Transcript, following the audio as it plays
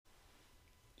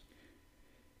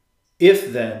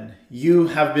If then you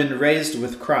have been raised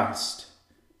with Christ,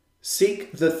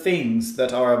 seek the things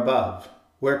that are above,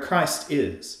 where Christ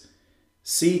is,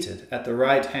 seated at the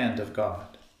right hand of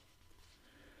God.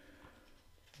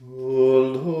 O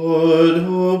Lord,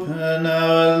 open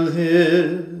our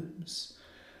lips,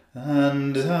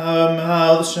 and our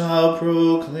mouth shall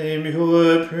proclaim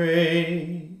your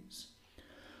praise.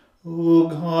 O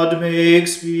God, make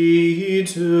speed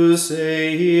to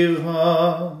save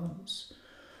us.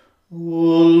 O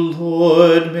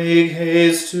Lord, make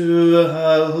haste to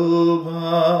help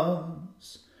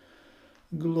us.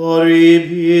 Glory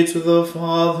be to the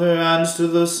Father, and to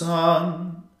the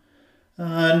Son,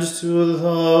 and to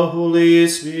the Holy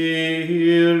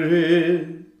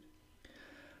Spirit,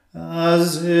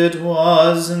 as it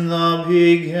was in the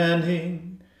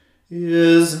beginning,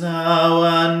 is now,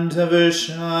 and ever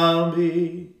shall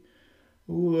be,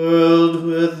 world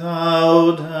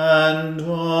without end.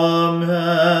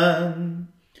 Amen.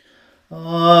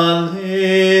 Alleluia.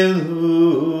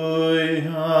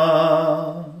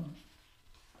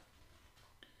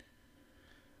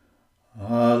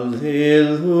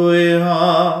 Alleluia.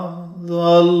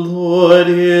 The Lord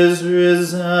is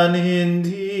risen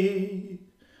indeed.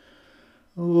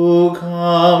 O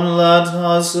come, let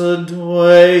us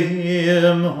adore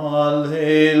him.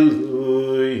 Alleluia.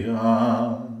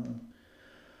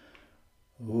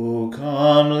 O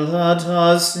come, let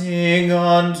us sing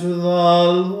unto the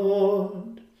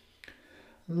Lord.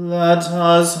 Let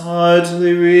us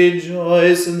heartily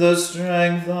rejoice in the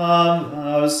strength of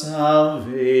our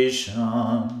salvation.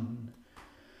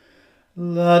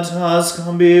 Let us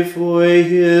come before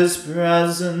his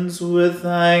presence with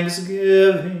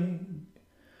thanksgiving,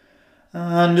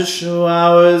 and show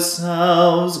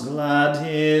ourselves glad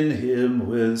in him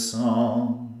with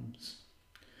songs.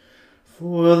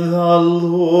 For the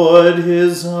Lord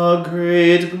is a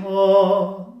great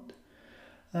God,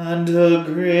 and a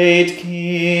great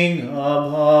King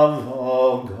above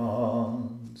all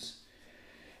gods.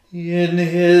 In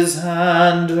his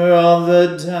hand are all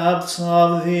the depths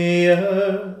of the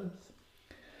earth,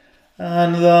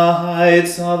 and the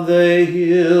heights of the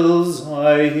hills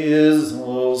are his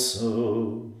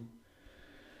also.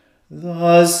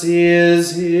 The sea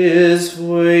is his,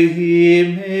 for he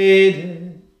made it,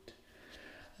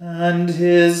 and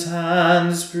his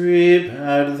hands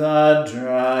prepared the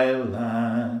dry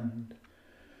land.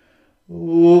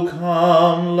 O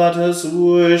come, let us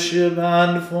worship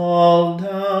and fall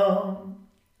down,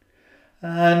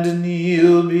 and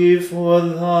kneel before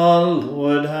the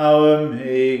Lord our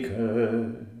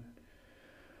Maker.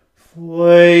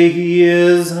 For he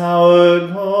is our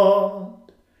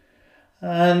God,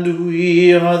 and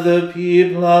we are the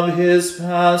people of his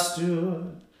pasture,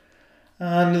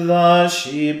 and the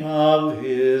sheep of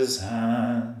his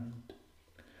hand.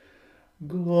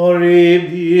 Glory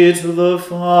be to the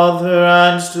Father,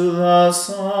 and to the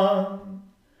Son,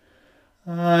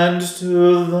 and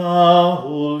to the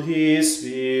Holy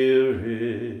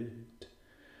Spirit,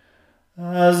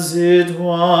 as it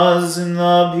was in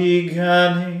the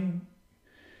beginning,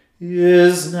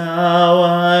 is now,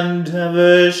 and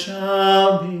ever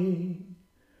shall be,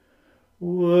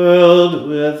 world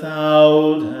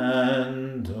without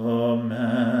end.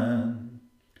 Amen.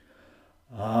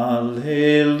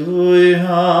 Alleluia.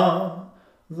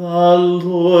 The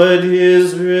Lord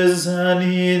is risen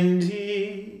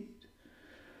indeed.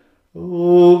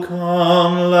 O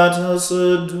come, let us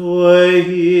adore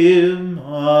him.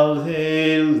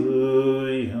 Alleluia.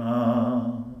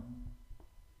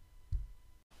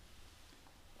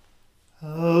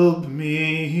 Help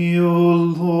me, O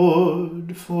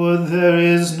Lord, for there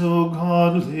is no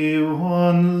godly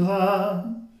one left.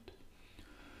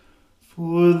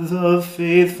 For the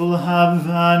faithful have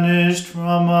vanished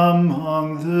from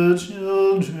among the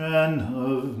children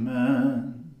of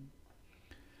men.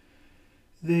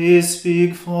 They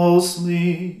speak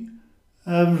falsely,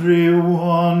 every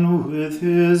one with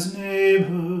his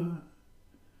neighbor.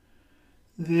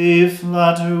 They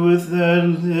flatter with their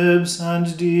lips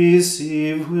and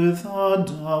deceive with a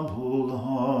double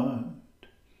heart.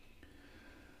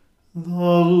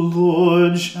 The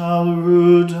Lord shall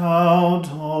root out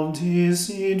all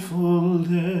deceitful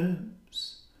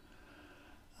lips,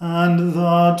 and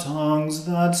the tongues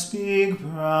that speak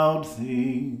proud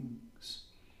things,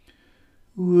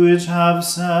 which have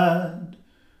said,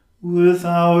 with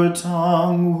our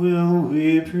tongue will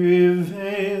we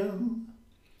prevail.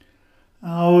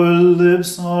 Our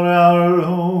lips are our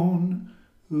own,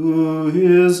 who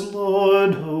is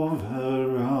Lord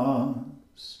over us.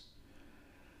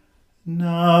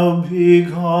 Now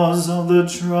because of the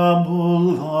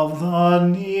trouble of the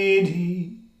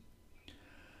needy,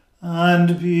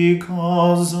 and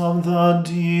because of the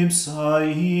deep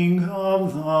sighing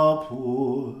of the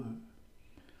poor.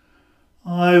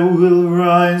 I will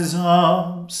rise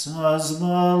up, says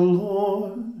the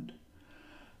Lord,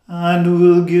 and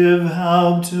will give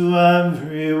help to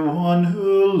everyone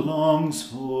who longs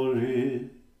for it.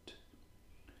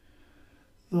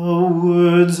 The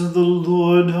words of the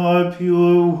Lord are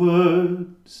pure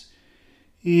words,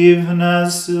 even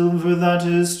as silver that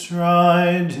is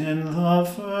tried in the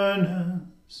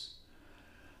furnace,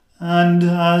 and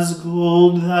as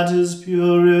gold that is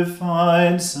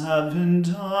purified 7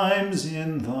 times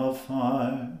in the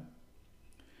fire.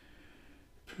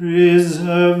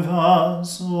 Preserve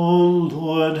us, O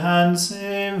Lord, and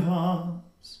save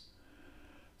us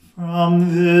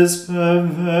from this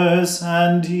perverse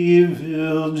and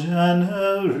evil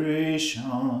generation.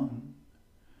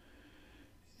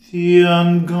 The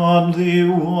ungodly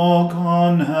walk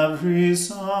on every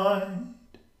side,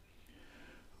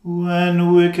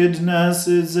 when wickedness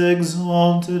is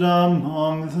exalted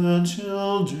among the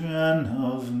children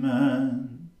of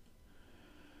men.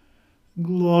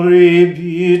 Glory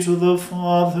be to the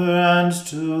Father, and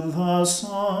to the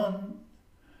Son,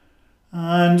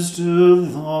 and to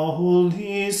the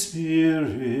Holy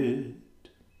Spirit,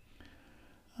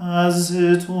 as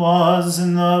it was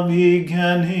in the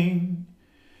beginning,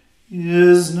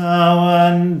 is now,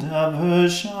 and ever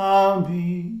shall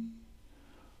be,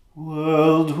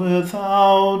 world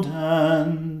without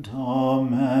end.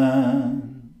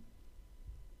 Amen.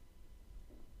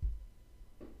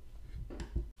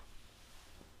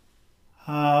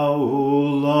 How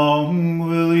long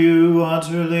will you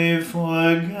utterly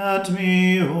forget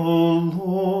me, O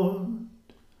Lord?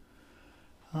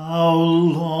 How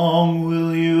long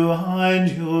will you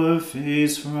hide your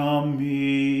face from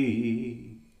me?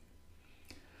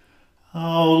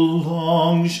 How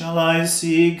long shall I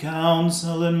seek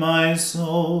counsel in my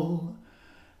soul,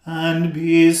 and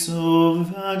be so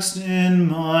vexed in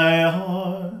my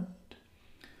heart?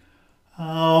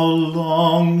 How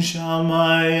long shall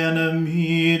my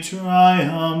enemy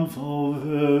triumph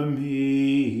over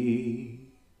me?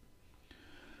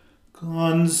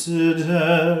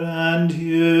 Consider and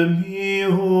hear me, O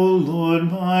Lord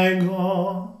my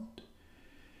God.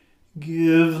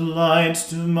 Give light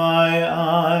to my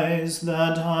eyes,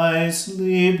 that I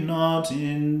sleep not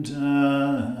in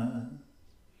death.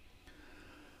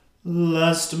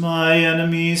 Lest my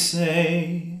enemy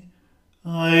say,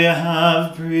 I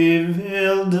have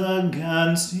prevailed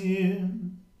against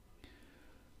him.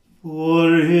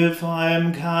 For if I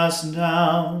am cast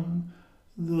down,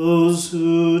 those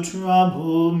who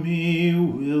trouble me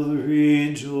will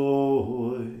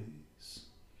rejoice.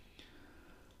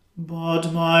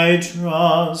 But my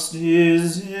trust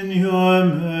is in your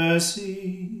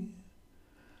mercy,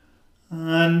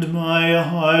 and my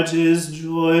heart is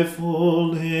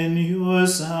joyful in your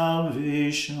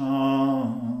salvation.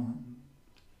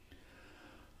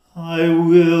 I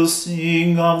will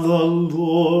sing of the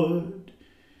Lord,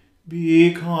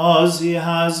 because he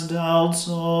has dealt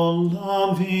so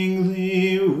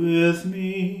lovingly with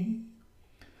me.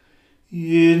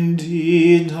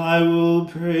 Indeed, I will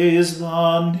praise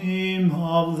the name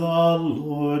of the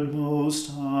Lord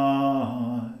Most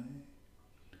High.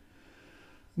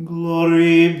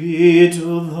 Glory be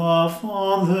to the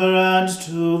Father, and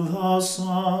to the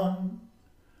Son,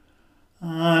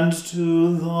 and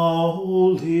to the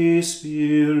Holy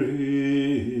Spirit,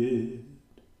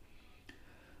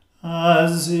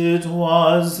 as it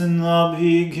was in the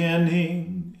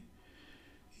beginning,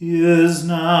 is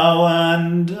now,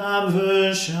 and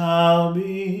ever shall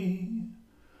be,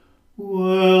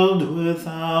 world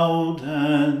without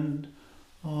end.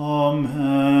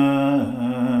 Amen.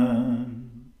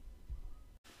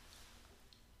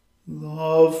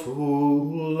 The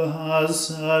fool has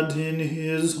said in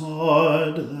his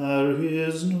heart, there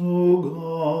is no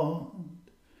God.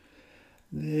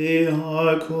 They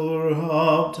are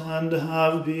corrupt and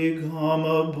have become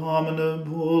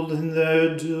abominable in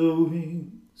their doings.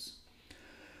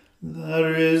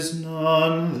 There is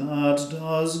none that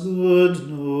does good,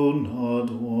 no, not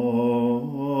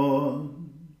one.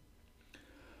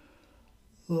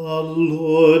 The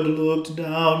Lord looked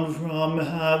down from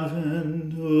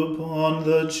heaven upon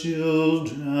the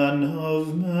children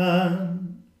of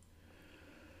men,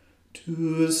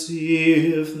 to see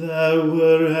if there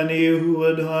were any who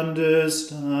would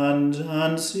understand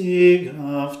and seek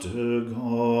after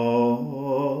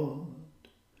God.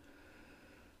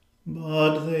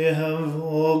 But they have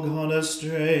all gone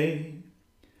astray.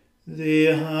 They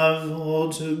have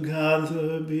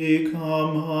altogether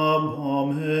become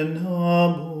abominable.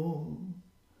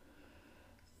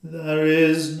 There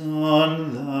is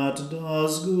none that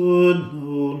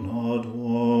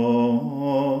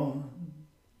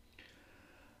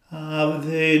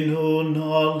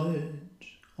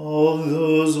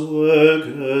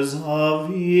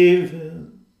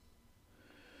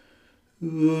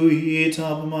who eat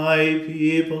up my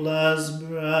people as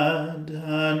bread,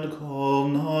 and call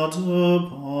not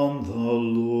upon the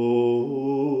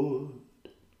Lord.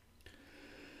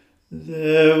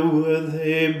 There were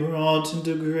they brought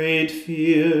into great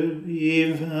fear,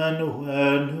 even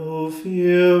where no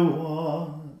fear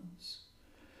was.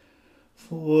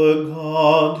 For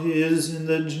God is in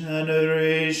the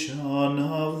generation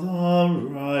of the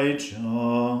righteous.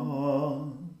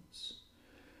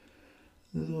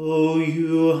 Though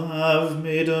you have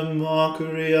made a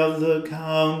mockery of the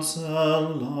counsel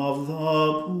of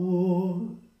the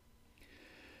poor,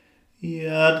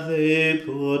 yet they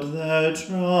put their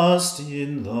trust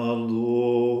in the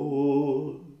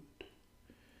Lord.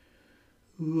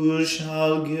 Who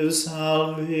shall give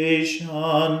salvation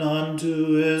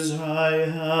unto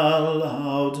Israel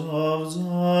out of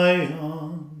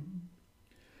Zion?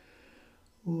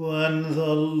 When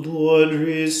the Lord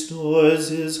restores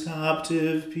his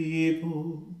captive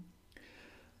people,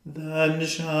 then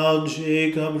shall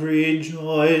Jacob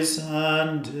rejoice,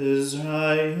 and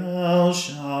Israel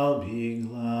shall be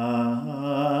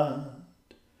glad.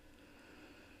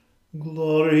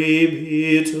 Glory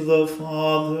be to the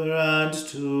Father, and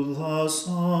to the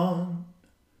Son,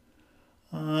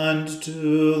 and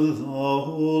to the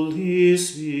Holy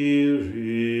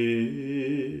Spirit,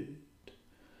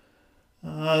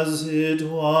 as it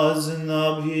was in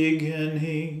the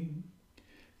beginning,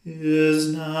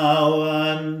 is now,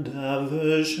 and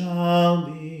ever shall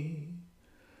be,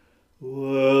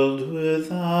 world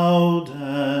without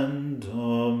end.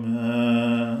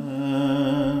 Amen.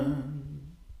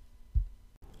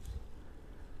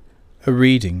 A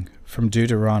reading from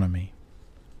Deuteronomy.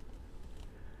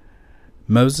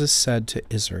 Moses said to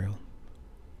Israel,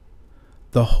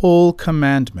 "The whole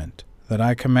commandment that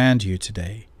I command you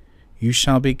today, you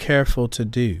shall be careful to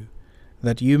do,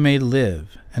 that you may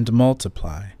live and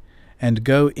multiply, and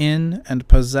go in and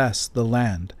possess the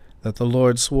land that the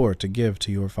Lord swore to give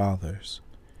to your fathers.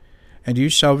 And you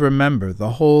shall remember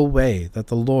the whole way that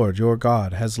the Lord your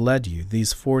God has led you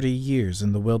these 40 years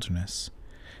in the wilderness,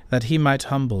 that he might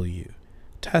humble you,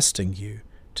 testing you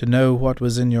to know what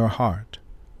was in your heart,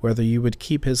 whether you would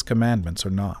keep his commandments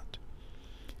or not.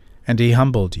 And he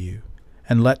humbled you,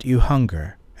 and let you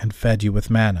hunger, and fed you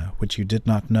with manna which you did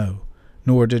not know,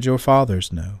 nor did your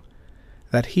fathers know,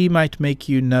 that he might make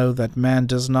you know that man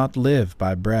does not live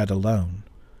by bread alone,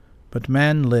 but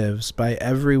man lives by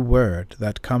every word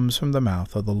that comes from the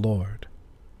mouth of the Lord.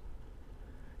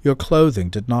 Your clothing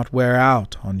did not wear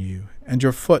out on you, and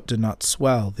your foot did not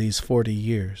swell these 40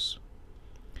 years.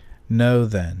 Know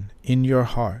then in your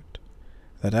heart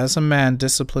that as a man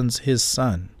disciplines his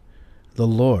son, the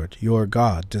Lord your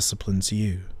God disciplines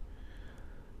you.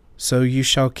 So you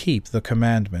shall keep the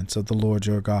commandments of the Lord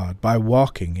your God by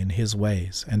walking in his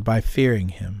ways and by fearing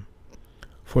him.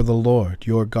 For the Lord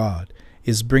your God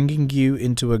is bringing you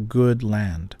into a good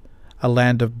land, a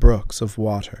land of brooks of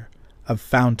water, of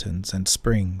fountains and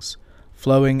springs,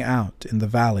 flowing out in the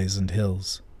valleys and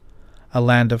hills, a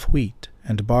land of wheat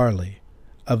and barley,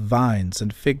 of vines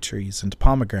and fig trees and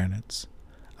pomegranates,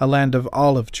 a land of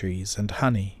olive trees and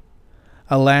honey,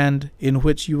 a land in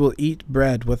which you will eat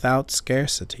bread without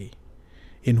scarcity,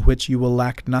 in which you will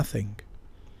lack nothing,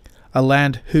 a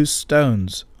land whose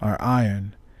stones are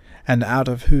iron, and out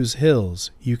of whose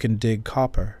hills you can dig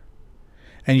copper.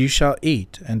 And you shall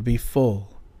eat and be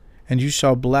full, and you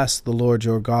shall bless the Lord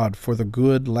your God for the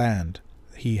good land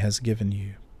he has given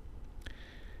you.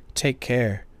 Take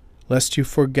care, lest you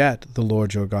forget the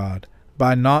Lord your God,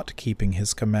 by not keeping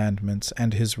his commandments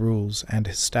and his rules and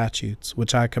his statutes,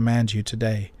 which I command you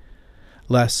today,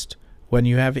 lest, when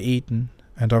you have eaten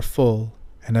and are full,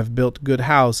 and have built good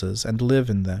houses and live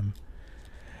in them,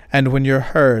 and when your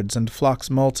herds and flocks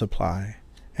multiply,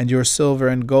 and your silver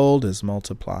and gold is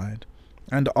multiplied,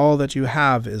 and all that you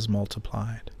have is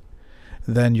multiplied,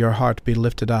 then your heart be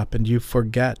lifted up, and you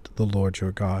forget the Lord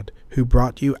your God, who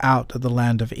brought you out of the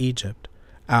land of Egypt,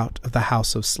 out of the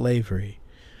house of slavery,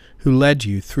 who led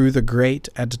you through the great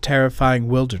and terrifying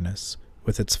wilderness,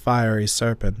 with its fiery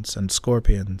serpents and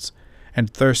scorpions, and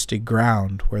thirsty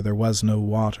ground where there was no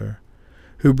water,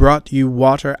 who brought you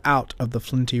water out of the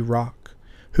flinty rock,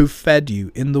 who fed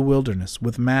you in the wilderness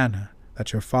with manna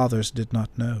that your fathers did not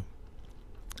know,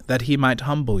 that he might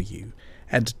humble you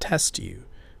and test you,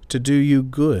 to do you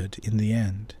good in the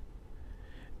end.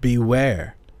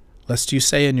 Beware, lest you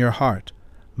say in your heart,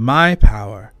 My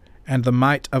power and the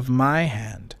might of my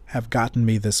hand have gotten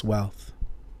me this wealth.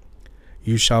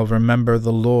 You shall remember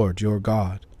the Lord your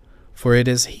God, for it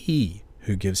is he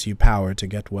who gives you power to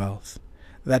get wealth,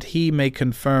 that he may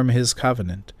confirm his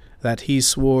covenant, that he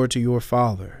swore to your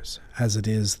fathers, as it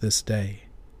is this day.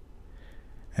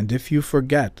 And if you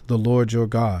forget the Lord your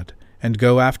God, and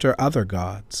go after other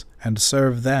gods, and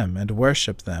serve them and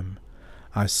worship them,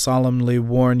 I solemnly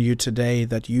warn you today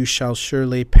that you shall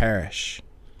surely perish.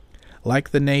 Like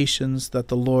the nations that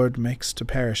the Lord makes to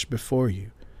perish before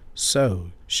you,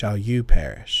 so shall you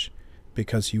perish,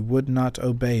 because you would not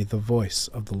obey the voice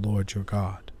of the Lord your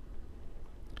God.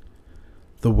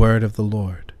 The word of the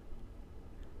Lord.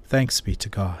 Thanks be to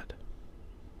God.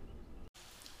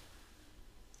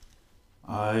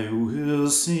 I will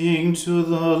sing to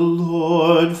the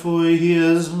Lord, for he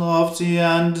is lofty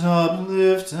and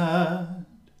uplifted.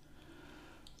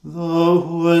 The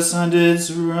horse and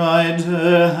its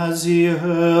rider has he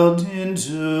hurled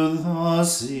into the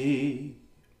sea.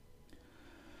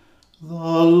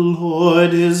 The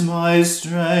Lord is my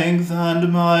strength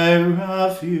and my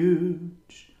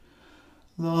refuge.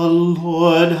 The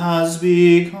Lord has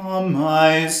become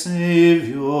my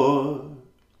Saviour.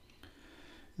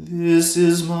 This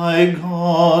is my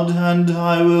God, and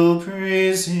I will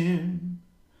praise him,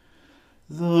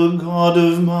 the God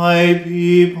of my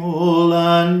people,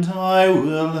 and I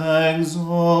will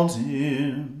exalt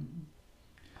him.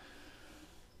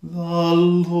 The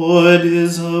Lord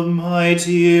is a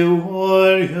mighty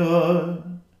warrior.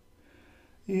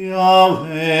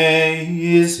 Yahweh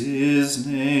is his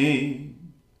name.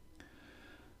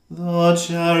 The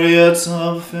chariots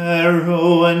of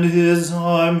Pharaoh and his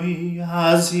army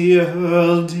has he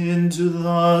hurled into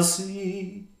the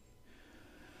sea.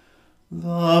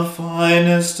 The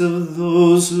finest of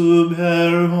those who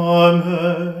bear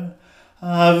armor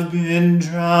have been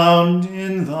drowned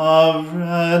in the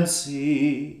Red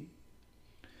Sea.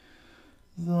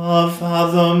 The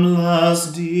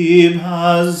fathomless deep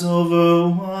has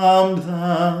overwhelmed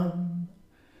them.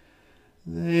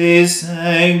 They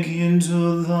sank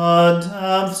into the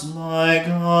depths like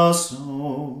a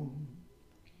stone.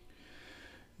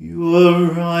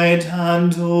 Your right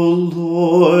hand, O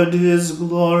Lord, is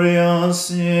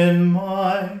glorious in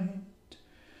might.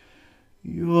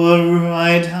 Your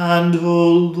right hand,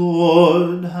 O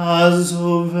Lord, has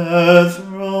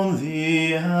overthrown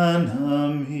the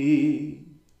enemy.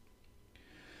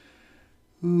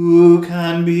 Who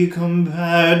can be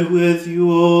compared with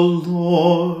you, O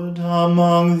Lord,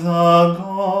 among the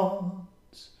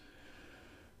gods?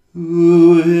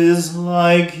 Who is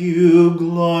like you,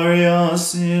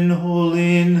 glorious in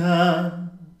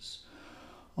holiness,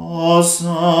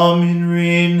 awesome in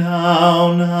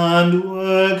renown, and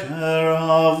worker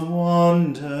of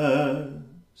wonders?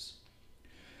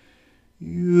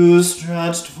 You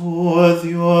stretched forth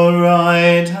your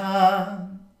right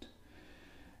hand.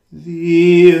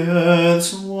 The earth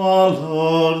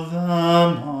swallowed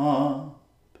them up.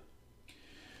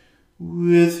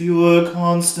 With your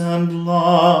constant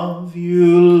love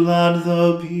you led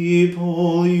the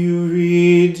people you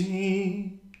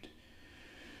redeemed.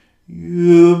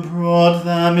 You brought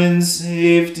them in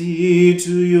safety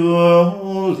to your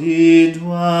holy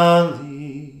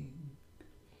dwelling.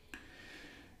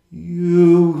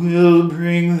 You will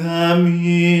bring them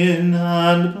in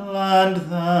and plant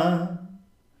them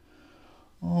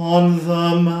on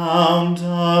the mount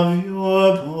of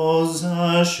your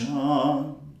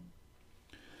possession,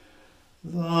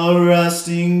 the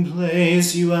resting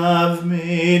place you have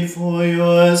made for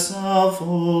yourself, O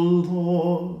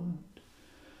Lord,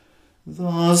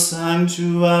 the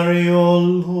sanctuary, O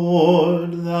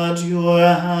Lord, that your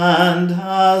hand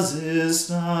has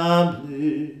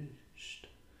established.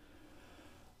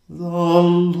 The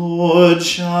Lord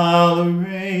shall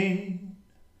reign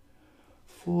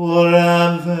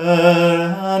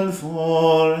forever and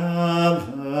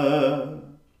forever.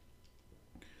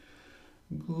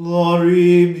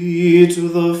 Glory be to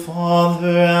the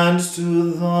Father and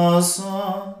to the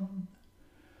Son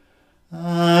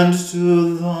and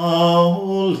to the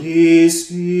Holy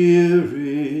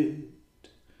Spirit,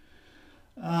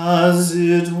 as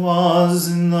it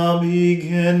was in the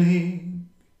beginning,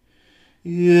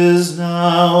 is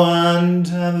now, and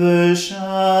ever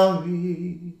shall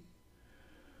be,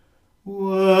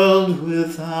 world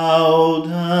without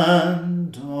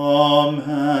end.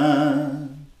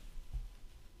 Amen.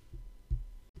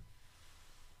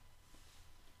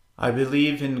 I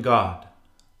believe in God,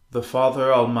 the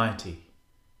Father Almighty,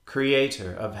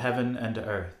 Creator of heaven and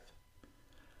earth.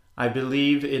 I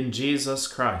believe in Jesus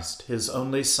Christ, his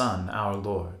only Son, our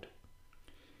Lord.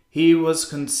 He was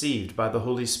conceived by the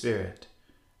Holy Spirit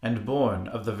and born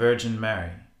of the Virgin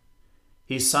Mary.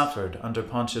 He suffered under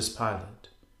Pontius Pilate,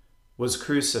 was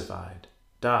crucified,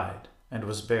 died, and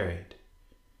was buried.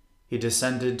 He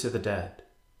descended to the dead.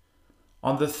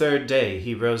 On the third day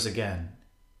he rose again.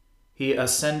 He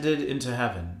ascended into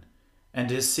heaven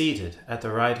and is seated at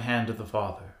the right hand of the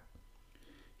Father.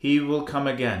 He will come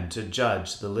again to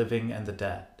judge the living and the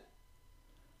dead.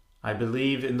 I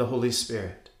believe in the Holy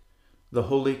Spirit, the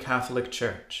Holy Catholic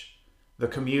Church, the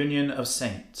communion of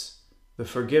saints, the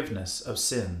forgiveness of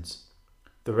sins,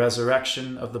 the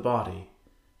resurrection of the body,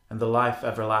 and the life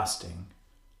everlasting.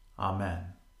 Amen.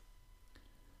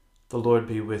 The Lord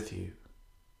be with you.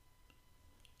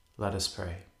 Let us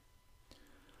pray.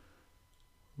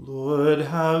 Lord,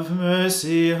 have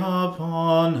mercy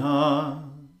upon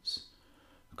us.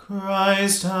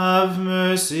 Christ, have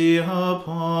mercy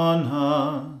upon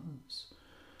us.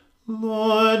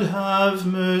 Lord, have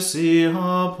mercy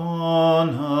upon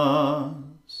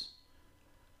us.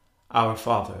 Our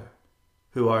Father,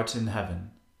 who art in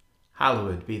heaven,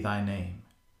 hallowed be thy name.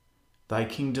 Thy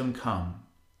kingdom come,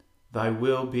 thy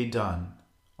will be done,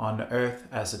 on earth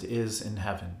as it is in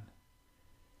heaven.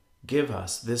 Give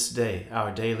us this day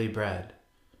our daily bread,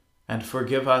 and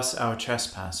forgive us our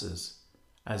trespasses,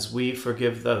 as we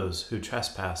forgive those who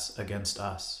trespass against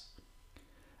us.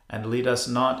 And lead us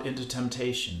not into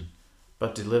temptation,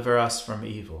 but deliver us from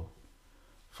evil.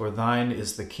 For thine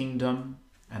is the kingdom,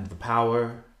 and the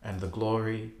power, and the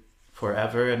glory,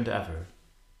 forever and ever.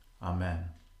 Amen.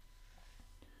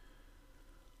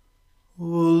 O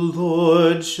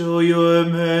Lord, show your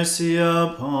mercy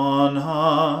upon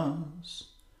us,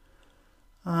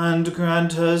 and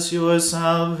grant us your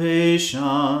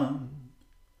salvation.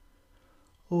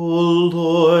 O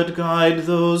Lord, guide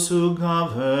those who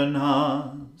govern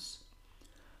us,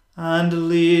 and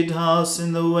lead us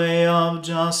in the way of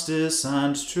justice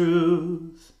and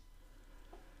truth.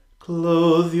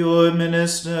 Clothe your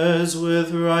ministers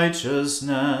with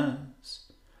righteousness,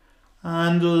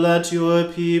 and let your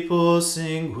people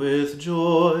sing with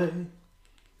joy.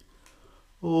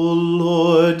 O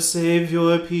Lord, save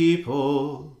your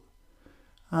people,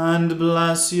 and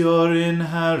bless your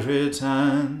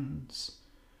inheritance.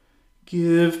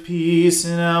 Give peace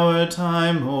in our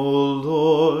time, O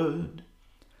Lord,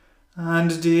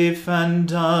 and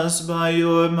defend us by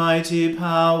your mighty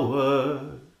power.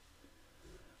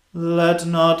 Let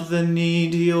not the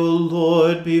needy, O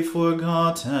Lord, be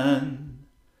forgotten,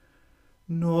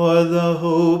 nor the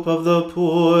hope of the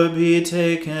poor be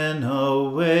taken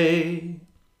away.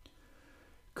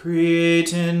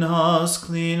 Create in us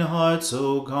clean hearts,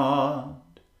 O God,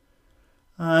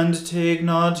 and take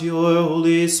not your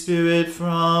Holy Spirit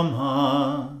from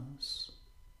us.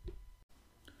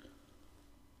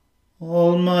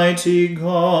 Almighty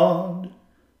God,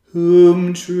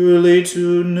 whom truly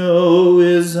to know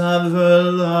is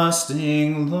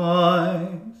everlasting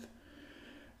life,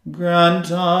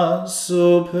 grant us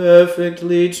so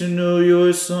perfectly to know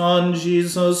your Son,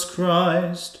 Jesus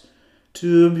Christ,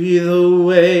 to be the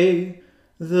way,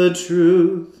 the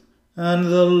truth, and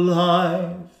the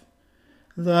life,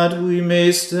 that we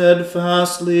may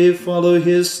steadfastly follow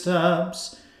his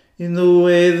steps in the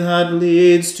way that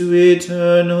leads to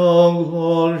eternal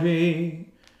glory.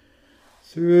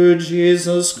 Through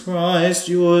Jesus Christ,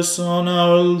 your Son,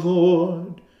 our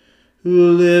Lord,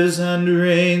 who lives and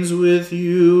reigns with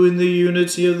you in the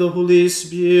unity of the Holy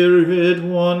Spirit,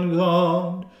 one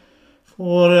God,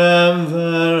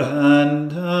 forever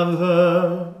and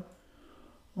ever.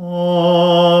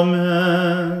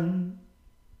 Amen.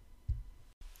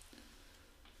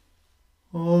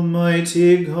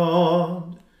 Almighty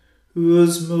God,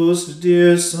 whose most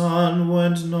dear Son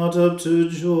went not up to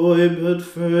joy, but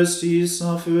first he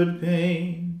suffered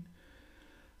pain,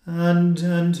 and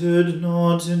entered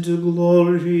not into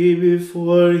glory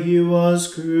before he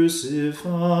was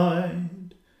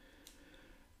crucified,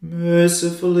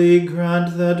 mercifully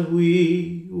grant that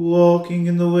we, walking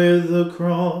in the way of the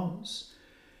cross,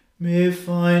 may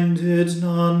find it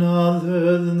none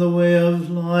other than the way of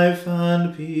life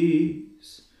and peace.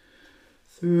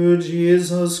 Through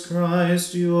Jesus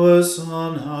Christ, your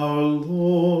Son, our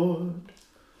Lord.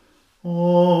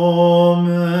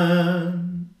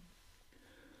 Amen.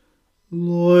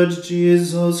 Lord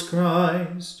Jesus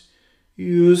Christ,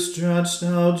 you stretched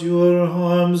out your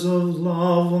arms of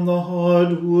love on the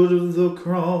hard wood of the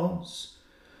cross,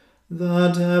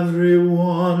 that every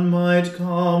one might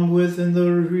come within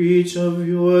the reach of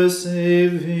your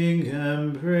saving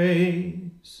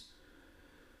embrace.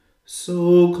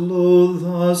 So clothe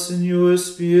us in your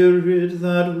Spirit,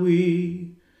 that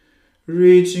we,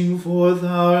 reaching forth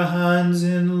our hands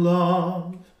in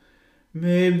love,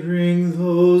 may bring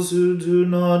those who do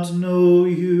not know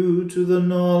you to the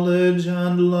knowledge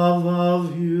and love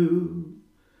of you,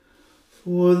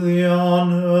 for the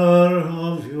honor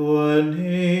of your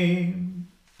name.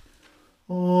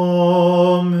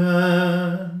 Amen.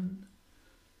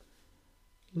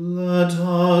 Let Let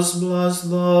us bless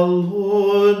the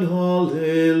Lord.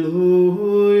 Alleluia.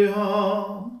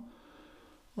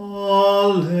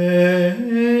 Alleluia.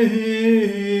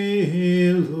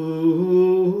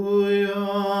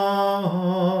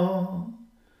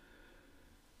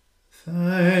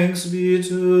 Thanks be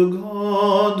to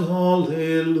God.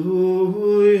 Alleluia.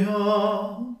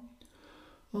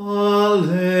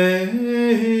 Alleluia.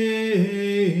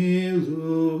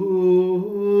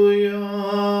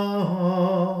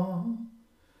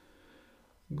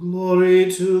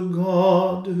 Glory to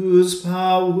God, whose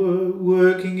power,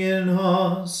 working in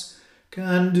us,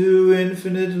 can do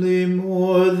infinitely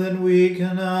more than we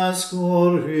can ask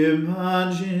or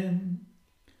imagine.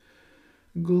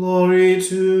 Glory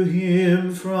to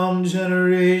him from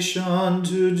generation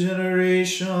to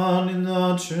generation in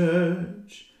the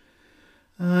Church,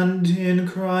 and in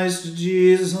Christ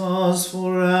Jesus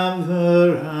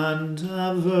forever and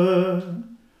ever.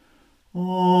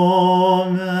 Amen.